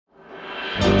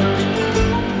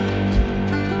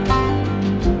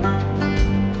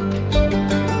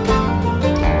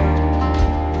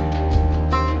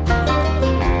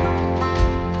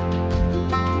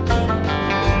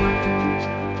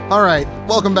All right,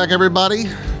 welcome back everybody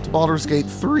to Baldur's Gate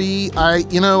 3. I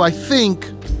think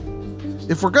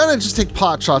if we're gonna just take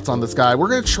pot shots on this guy, we're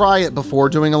gonna try it before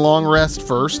doing a long rest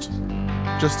first,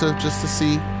 just to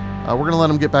see. We're gonna let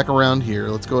him get back around here.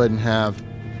 Let's go ahead and have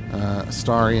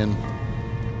Astarion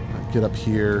get up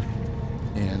here,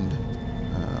 and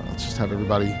let's just have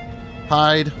everybody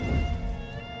hide,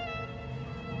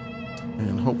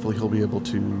 and hopefully he'll be able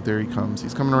to. There he comes.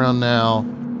 He's coming around now.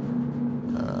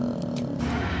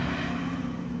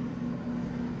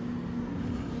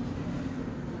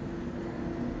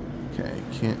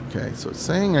 Okay, so it's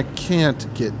saying I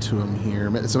can't get to him here.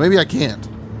 So maybe I can't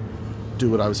do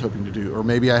what I was hoping to do. Or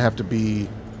maybe I have to be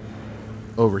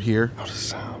over here. Not a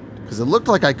sound. Because it looked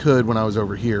like I could when I was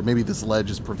over here. Maybe this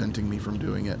ledge is preventing me from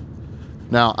doing it.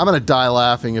 Now, I'm going to die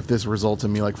laughing if this results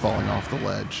in me, like, falling off the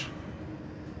ledge.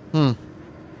 Okay,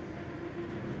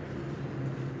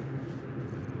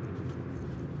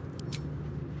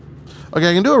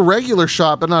 I can do a regular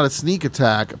shot, but not a sneak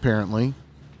attack, apparently.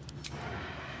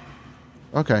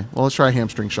 Okay, well, let's try a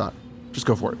hamstring shot. Just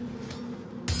go for it.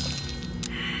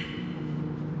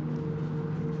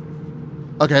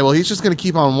 Okay, well, he's just going to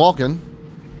keep on walking.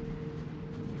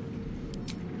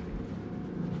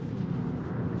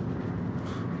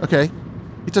 Okay,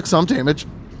 he took some damage.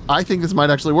 I think this might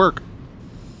actually work.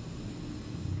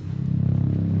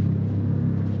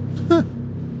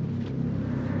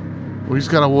 We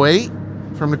just got to wait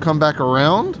for him to come back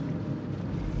around.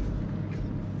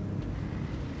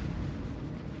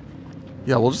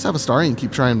 Yeah, we'll just have Astarion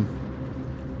keep trying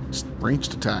just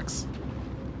ranged attacks.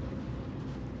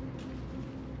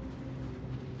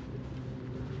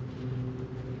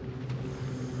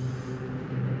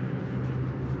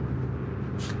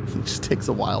 It just takes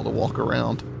a while to walk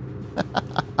around. Let's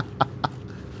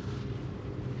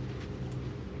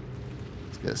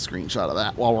get a screenshot of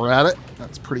that while we're at it.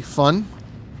 That's pretty fun.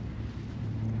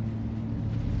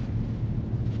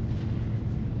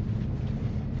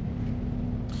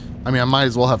 I mean, I might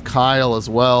as well have Kyle as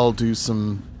well do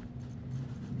some...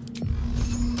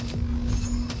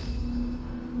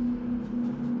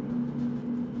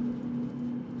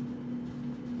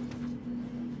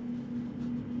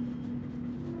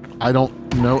 I don't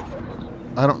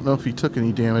know if he took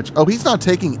any damage. Oh, he's not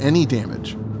taking any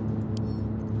damage.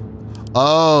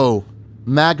 Oh,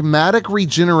 magmatic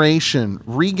regeneration.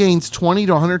 Regains 20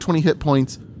 to 120 hit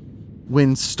points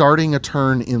when starting a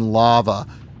turn in lava.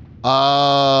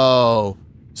 Oh,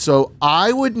 so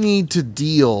I would need to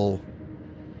deal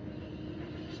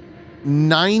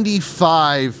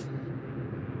 95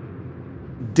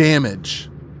 damage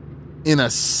in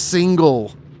a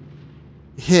single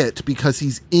hit because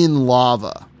he's in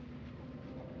lava.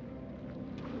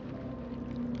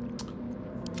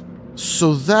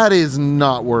 So that is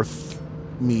not worth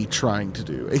me trying to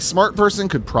do. A smart person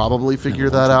could probably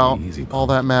figure that out, all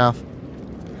that math.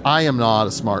 I am not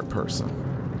a smart person.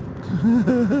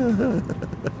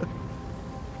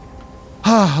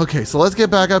 Okay, so let's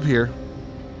get back up here.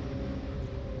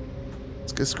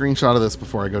 Let's get a screenshot of this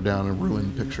before I go down and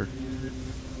ruin the picture.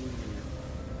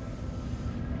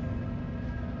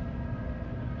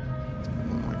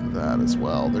 Like that as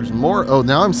well. There's more. Oh,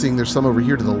 now I'm seeing there's some over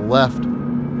here to the left.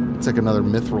 It's like another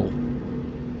mithril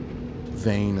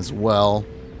vein as well.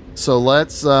 So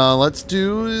let's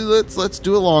do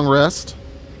a long rest.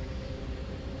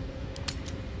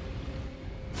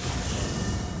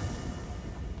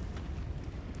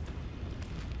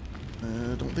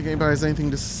 I don't think anybody has anything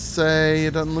to say.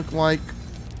 It doesn't look like.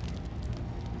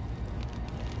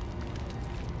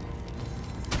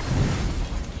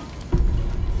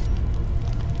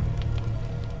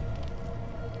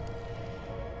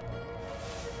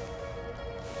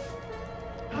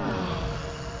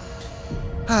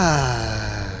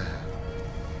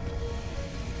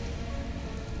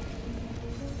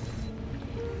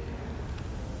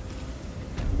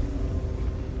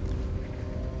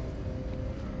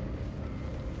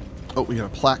 Oh, we got a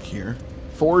plaque here.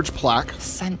 Forge plaque.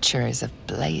 Centuries of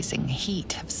blazing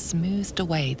heat have smoothed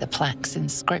away the plaque's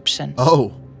inscription.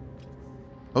 Oh.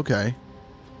 Okay.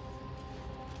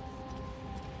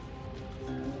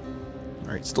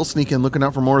 Alright, still sneaking, looking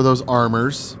out for more of those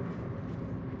armors.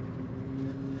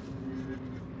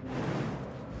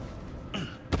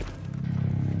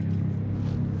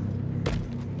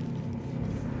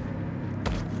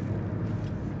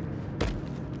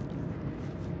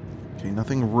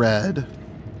 Nothing red.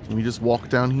 Can we just walk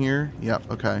down here?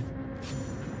 Yep, okay.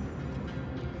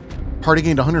 Party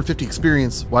gained 150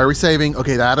 experience. Why are we saving?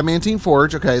 Okay, the adamantine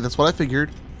forge. Okay, that's what I figured.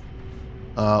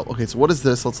 Okay, so what is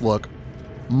this? Let's look.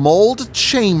 Mold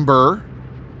chamber.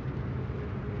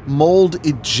 Mold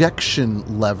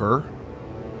ejection lever.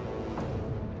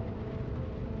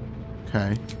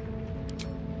 Okay.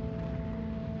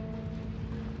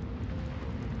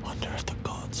 Wonder if the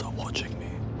gods are watching me.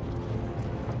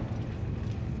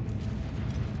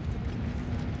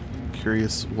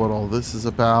 Curious what all this is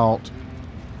about.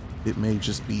 It may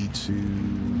just be to...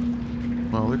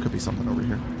 Well, there could be something over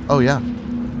here. Oh, yeah.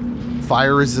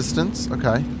 Fire resistance.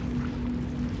 Okay.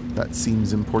 That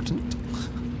seems important.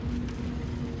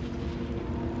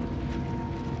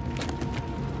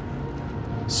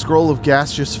 Scroll of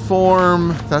gaseous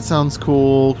form. That sounds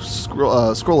cool.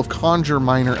 Scroll of conjure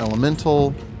minor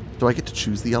elemental. Do I get to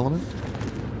choose the element?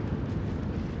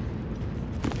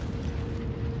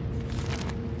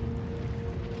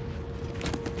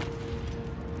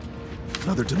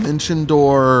 Another dimension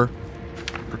door.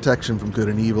 Protection from good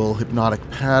and evil. Hypnotic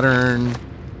pattern.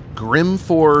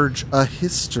 Grimforge, a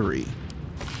history.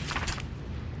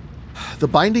 The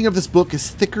binding of this book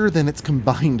is thicker than its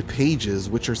combined pages,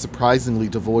 which are surprisingly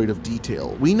devoid of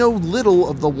detail. We know little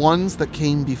of the ones that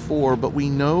came before, but we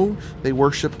know they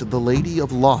worshipped the Lady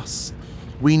of Loss.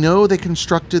 We know they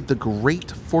constructed the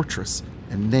Great Fortress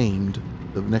and named.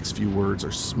 The next few words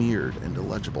are smeared and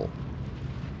illegible.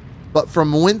 But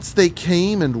from whence they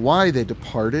came and why they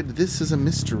departed, this is a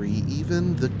mystery,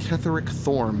 even to Ketheric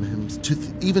Thorm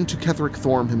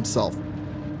himself.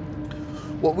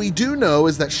 What we do know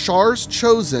is that Shar's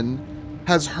Chosen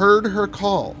has heard her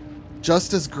call.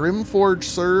 Just as Grimforge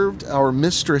served our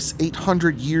mistress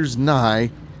 800 years nigh,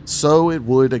 so it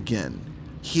would again.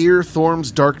 Here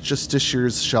Thorm's dark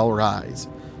justiciars shall rise.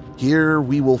 Here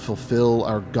we will fulfill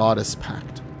our goddess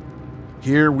pact.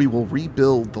 Here we will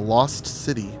rebuild the lost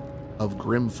city of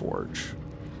Grimforge.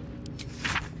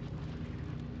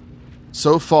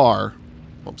 So far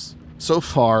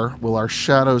will our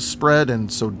shadows spread,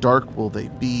 and so dark will they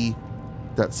be,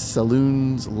 that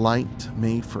Selûne's light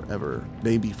may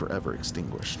be forever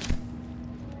extinguished.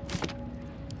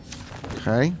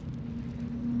 Okay.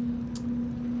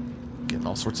 Getting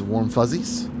all sorts of warm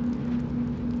fuzzies.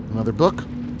 Another book.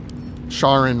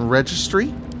 Sharan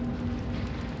Registry.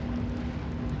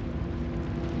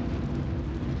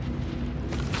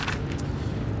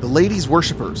 The Lady's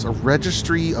Worshippers, a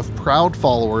registry of proud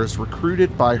followers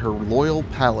recruited by her loyal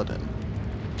paladin,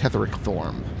 Ketheric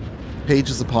Thorm.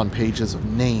 Pages upon pages of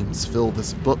names fill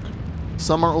this book.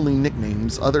 Some are only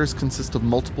nicknames, others consist of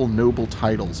multiple noble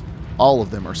titles. All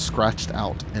of them are scratched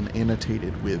out and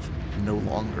annotated with "no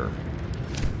longer."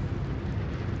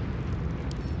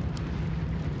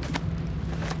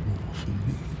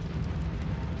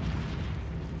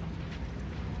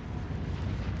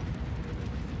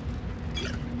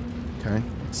 Okay,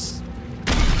 let's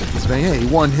get this thing. Hey,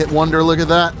 one-hit wonder, look at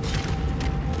that.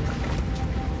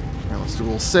 Now let's do a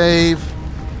little save.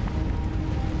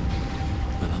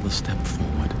 Another step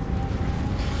forward.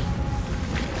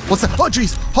 What's that? Oh,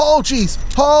 jeez! Oh, jeez!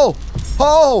 Oh!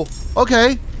 Oh!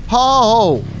 Okay.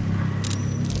 Oh!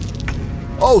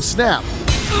 Oh, snap!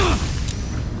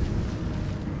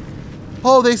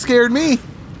 Oh, they scared me!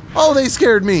 Oh, they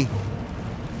scared me!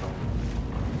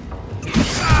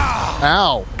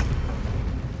 Ow!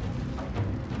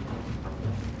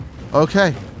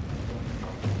 Okay.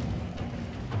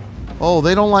 Oh,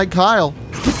 they don't like Kyle.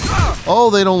 Oh,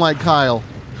 they don't like Kyle.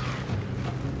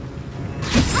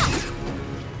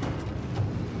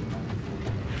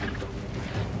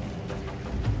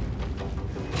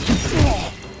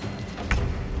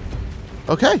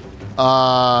 Okay.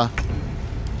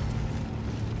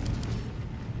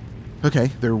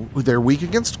 Okay, they're weak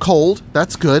against cold.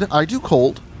 That's good. I do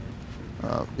cold.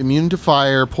 Immune to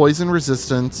fire, poison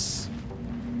resistance.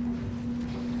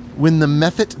 When the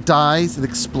Mephit dies, it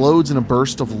explodes in a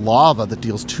burst of lava that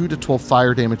deals 2 to 12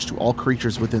 fire damage to all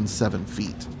creatures within 7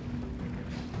 feet.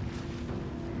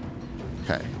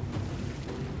 Okay.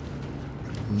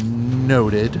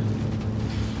 Noted.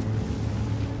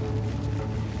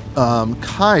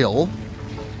 Kyle.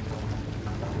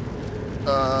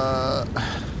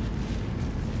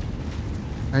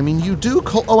 I mean, you do...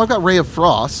 Oh, I've got Ray of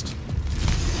Frost.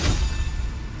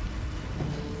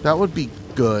 That would be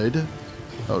good.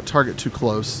 Oh, target too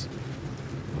close.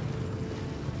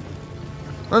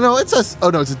 Oh, no, it's a... Oh,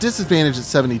 no, it's a disadvantage at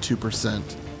 72%.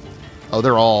 Oh,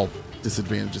 they're all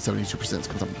disadvantaged at 72%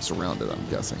 because I'm surrounded, I'm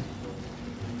guessing.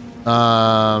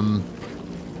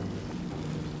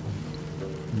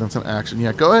 That's an action.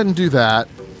 Yeah, go ahead and do that.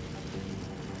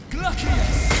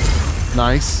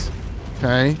 Nice.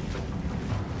 Okay.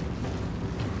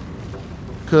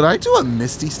 Could I do a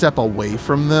Misty Step away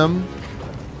from them?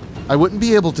 I wouldn't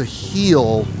be able to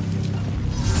heal.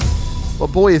 But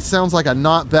boy, it sounds like a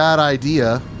not bad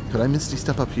idea. Could I Misty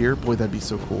Step up here? Boy, that'd be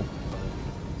so cool.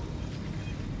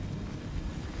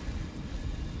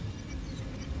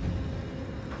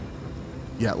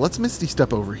 Yeah, let's Misty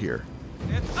Step over here.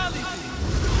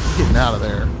 Getting out of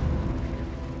there.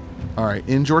 Alright,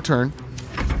 end your turn.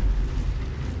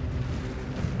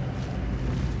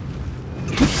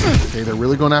 Okay, they're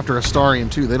really going after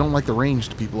Astarion too. They don't like the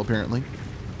ranged people, apparently.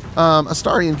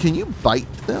 Astarion, can you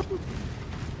bite them?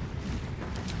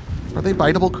 Are they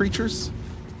biteable creatures?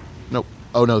 Nope.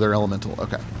 Oh no, they're elemental.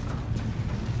 Okay.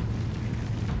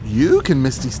 You can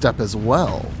Misty Step as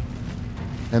well.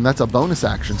 And that's a bonus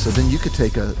action, so then you could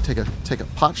take a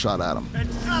pot shot at them.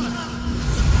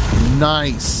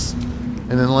 Nice.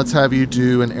 And then let's have you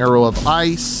do an arrow of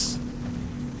ice.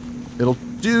 It'll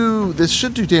do, this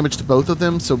should do damage to both of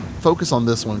them, so focus on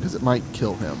this one because it might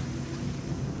kill him.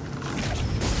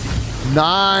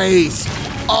 Nice.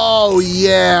 Oh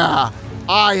yeah.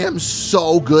 I am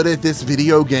so good at this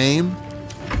video game.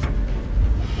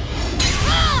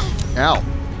 Ow.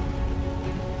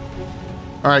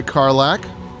 All right, Karlach.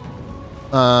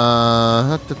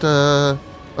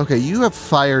 Okay, you have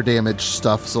fire damage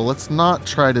stuff, so let's not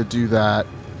try to do that.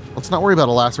 Let's not worry about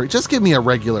a lacerate. Just give me a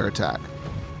regular attack.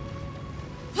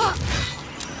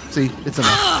 See, it's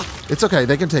enough. It's okay.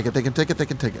 They can take it. They can take it. They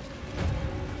can take it.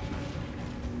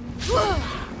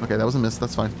 Okay, that was a miss.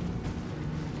 That's fine.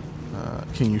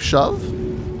 Can you shove?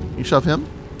 You shove him?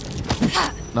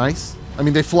 Nice. I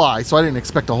mean, they fly, so I didn't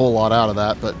expect a whole lot out of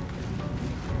that, but...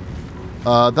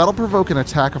 that'll provoke an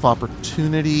attack of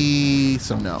opportunity,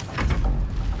 so no.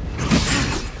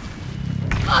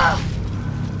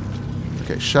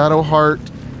 Okay, Shadowheart.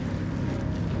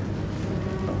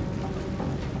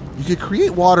 You could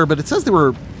create water, but it says they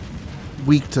were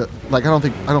weak to, like, I don't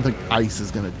think ice is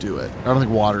gonna do it. I don't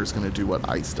think water is gonna do what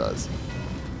ice does.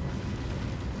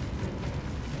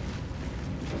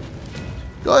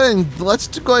 Go ahead and let's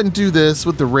go ahead and do this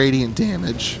with the radiant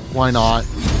damage. Why not?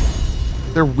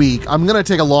 They're weak. I'm gonna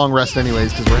take a long rest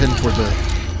anyways because we're heading toward the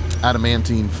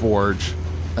adamantine forge,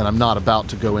 and I'm not about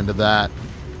to go into that.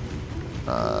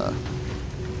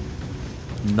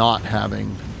 Not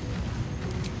having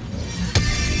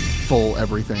full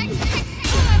everything.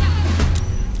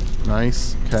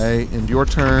 Nice. Okay, and your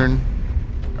turn.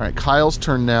 All right, Kyle's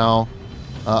turn now.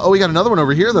 Oh, we got another one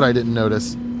over here that I didn't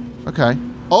notice. Okay.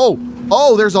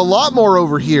 Oh, there's a lot more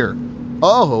over here.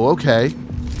 Oh, okay.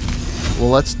 Well,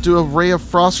 let's do a Ray of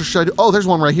Frost, or should I do... Oh, there's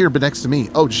one right here, but next to me.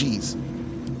 Oh, geez.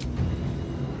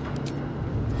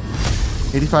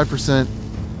 85%.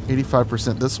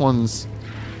 85%. This one's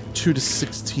 2 to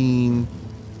 16.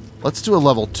 Let's do a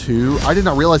level 2. I did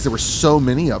not realize there were so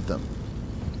many of them.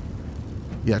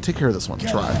 Yeah, take care of this one.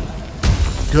 Try.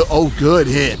 Good. Oh, good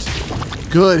hit.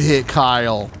 Good hit,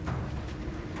 Kyle.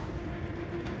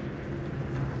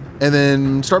 And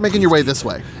then start making your way this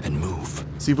way. And move.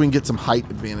 See if we can get some height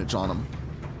advantage on them.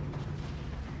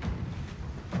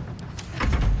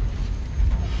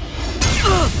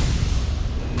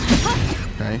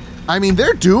 Okay. I mean,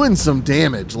 they're doing some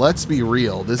damage. Let's be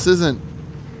real. This isn't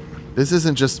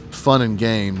just fun and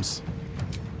games.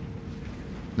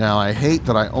 Now, I hate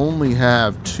that I only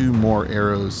have 2 more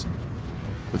arrows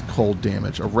with cold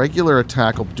damage. A regular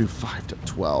attack will do 5 to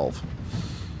 12.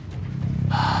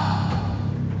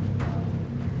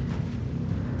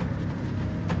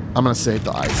 I'm going to save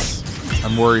the ice.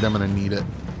 I'm worried I'm going to need it.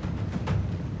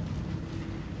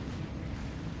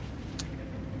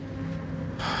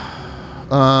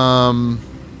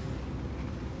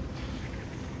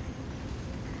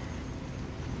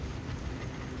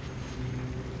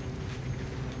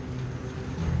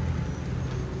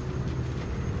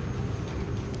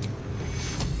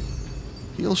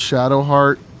 Heal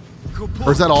Shadowheart.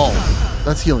 Or is that all?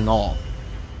 That's healing all.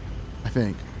 I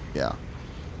think. Yeah.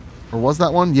 Or was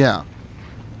that one? Yeah.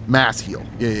 Mass heal.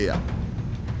 Yeah.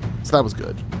 So that was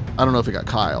good. I don't know if it got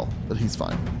Kyle, but he's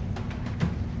fine.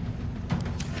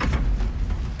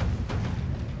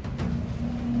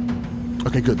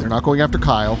 Okay, good. They're not going after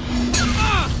Kyle.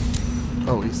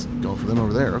 Oh, he's going for them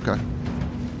over there. Okay.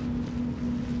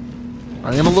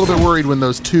 I am a little bit worried when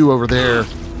those 2 over there,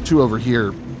 2 over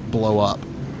here blow up.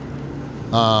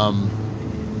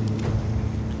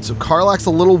 So Karlach's a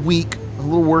little weak. A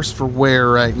little worse for wear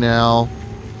right now.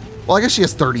 Well, I guess she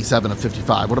has 37 of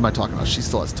 55. What am I talking about? She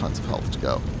still has tons of health to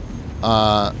go.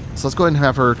 So let's go ahead and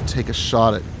have her take a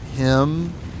shot at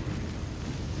him.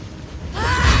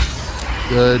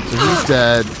 Good. So he's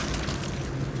dead.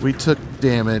 We took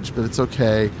damage, but it's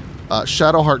okay.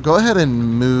 Shadowheart, go ahead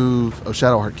and move. Oh,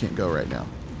 Shadowheart can't go right now.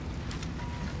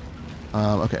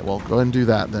 Okay, well, go ahead and do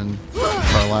that then,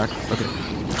 Karlach. Okay.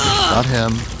 Got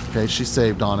him. Okay, she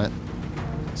saved on it.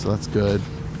 So that's good.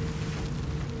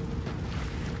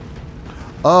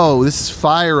 Oh, this is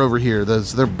fire over here.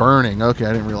 They're burning. Okay,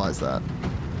 I didn't realize that.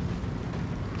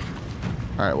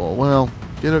 Alright, well,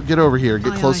 get over here.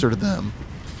 Get closer to them.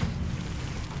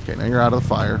 Okay, now you're out of the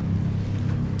fire.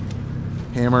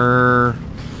 Hammer.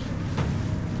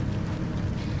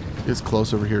 Get as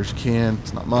close over here as you can.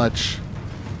 It's not much.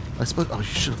 I suppose... Oh, I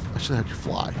should have had your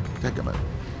fly. Dadgummit.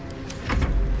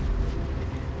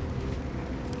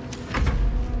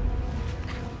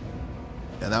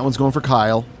 Yeah, that one's going for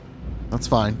Kyle. That's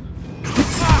fine.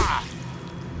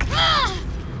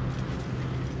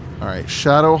 Alright,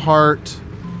 Shadowheart.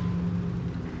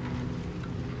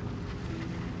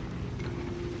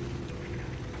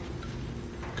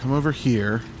 Come over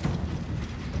here.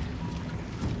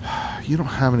 You don't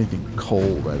have anything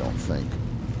cold, I don't think.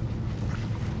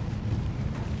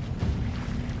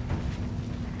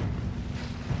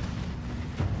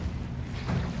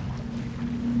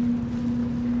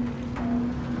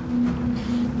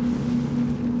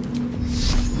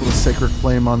 Will the Sacred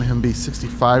Flame on him be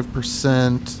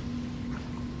 65%?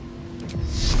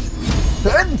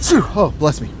 Oh,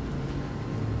 bless me.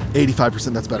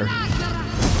 85%, that's better.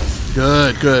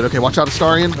 Good, good. Okay, watch out,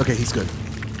 Astarion. Okay, he's good.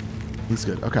 He's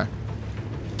good, okay.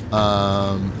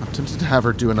 I'm tempted to have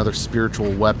her do another spiritual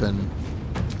weapon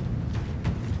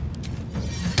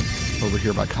over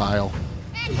here by Kyle.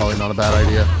 Probably not a bad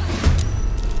idea.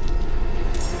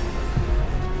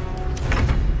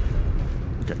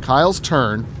 Okay, Kyle's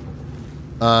turn.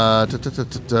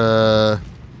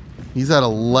 He's at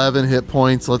 11 hit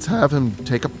points. Let's have him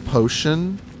take a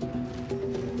potion.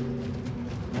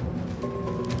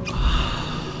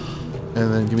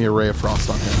 And then give me a Ray of Frost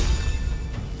on him.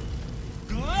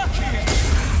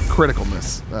 Critical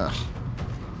miss. Ugh.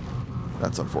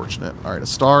 That's unfortunate. Alright,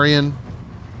 Astarion.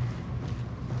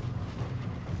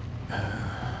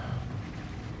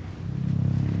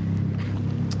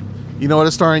 You know what,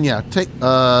 Astarion? Yeah, take...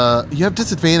 you have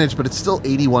disadvantage, but it's still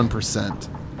 81%.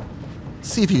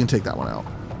 See if you can take that one out.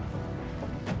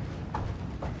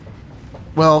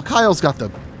 Well, Kyle's got the...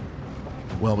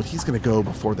 Well, but he's going to go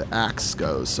before the axe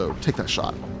goes, so take that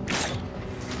shot.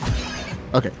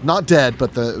 Okay, not dead,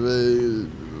 but the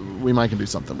we might can do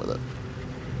something with it.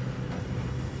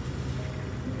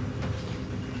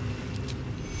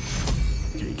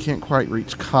 Okay, you can't quite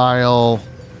reach Kyle.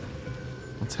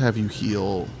 Let's have you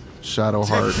heal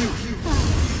Shadowheart.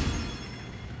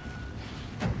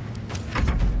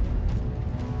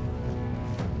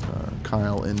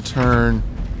 Kyle in turn.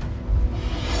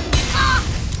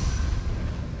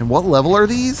 And what level are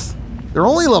these? They're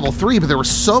only level 3, but there were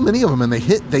so many of them, and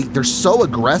they're so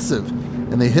aggressive,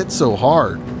 and they hit so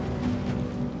hard.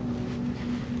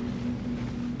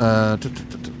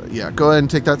 Yeah, go ahead and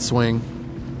take that swing.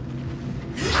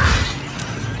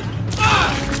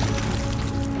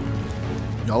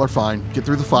 Y'all are fine. Get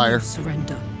through the fire.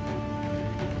 Surrender.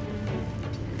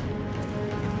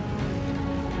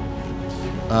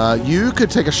 You could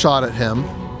take a shot at him.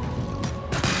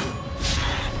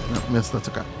 No, miss. That's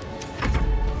okay.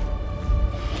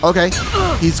 Okay,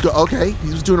 okay. He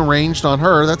was doing a ranged on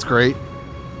her. That's great.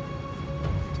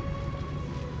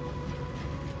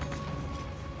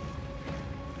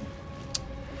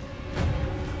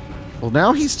 Well,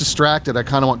 now he's distracted. I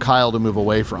kind of want Kyle to move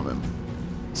away from him,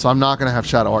 so I'm not going to have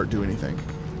Shadowheart do anything.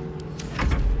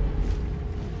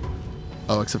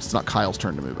 Oh, except it's not Kyle's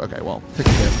turn to move. Okay, well, take a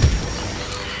hit.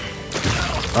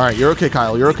 All right, you're okay,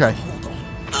 Kyle. You're okay.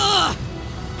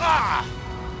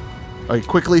 Okay,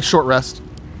 quickly, short rest.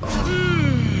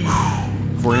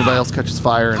 Before anybody else catches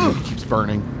fire and it keeps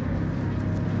burning.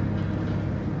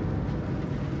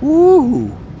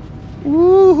 Woo!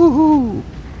 Woo!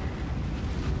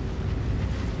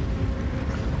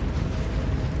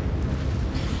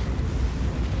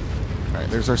 Alright,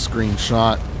 there's our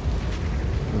screenshot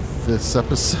of this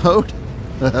episode.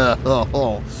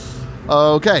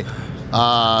 Okay.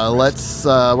 Let's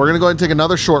we're gonna go ahead and take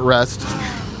another short rest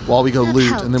while we go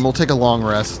loot, and then we'll take a long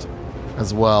rest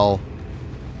as well.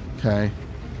 Okay.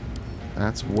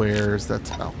 That's wares.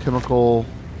 That's alchemical.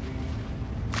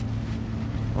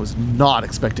 I was not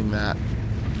expecting that.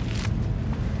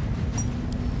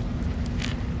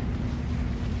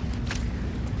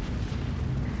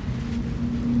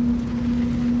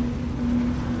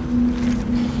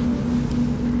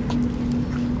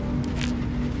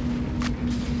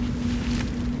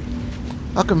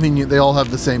 How convenient they all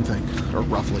have the same thing, or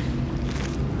roughly.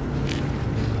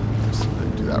 Oops, I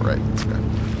didn't do that right. That's okay.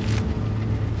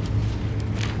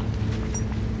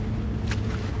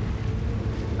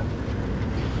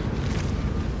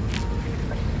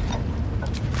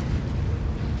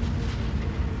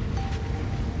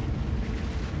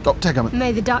 Oh, take him.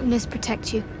 May the darkness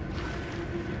protect you.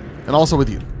 And also with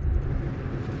you.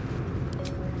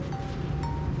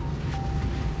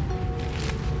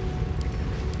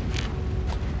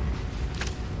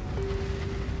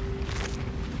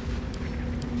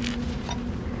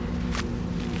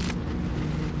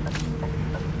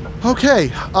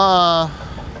 Okay,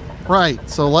 right,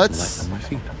 so let's Light on my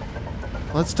feet.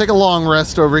 let's take a long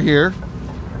rest over here.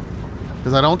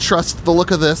 Because I don't trust the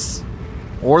look of this.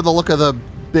 Or the look of the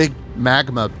big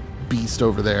magma beast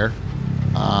over there.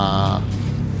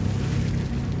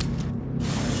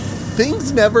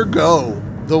 Things never go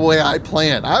the way I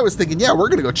planned. I was thinking, yeah, we're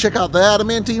gonna go check out the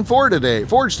adamantine forge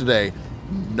today.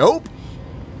 Nope.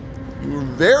 You were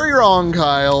very wrong,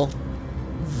 Kyle.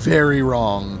 Very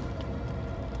wrong.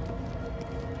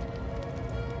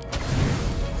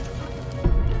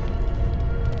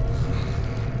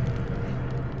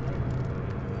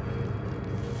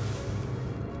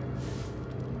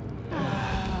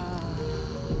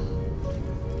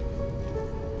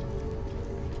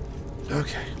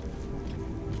 Okay.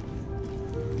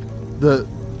 The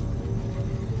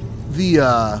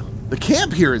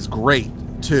camp here is great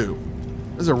too.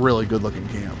 This is a really good looking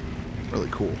camp. Really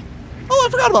cool. Oh,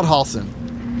 I forgot about Halson.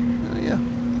 Yeah.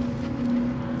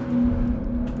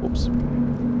 Whoops.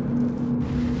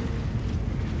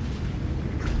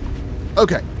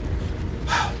 Okay.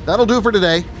 That'll do it for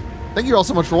today. Thank you all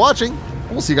so much for watching.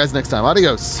 We'll see you guys next time.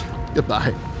 Adios.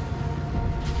 Goodbye.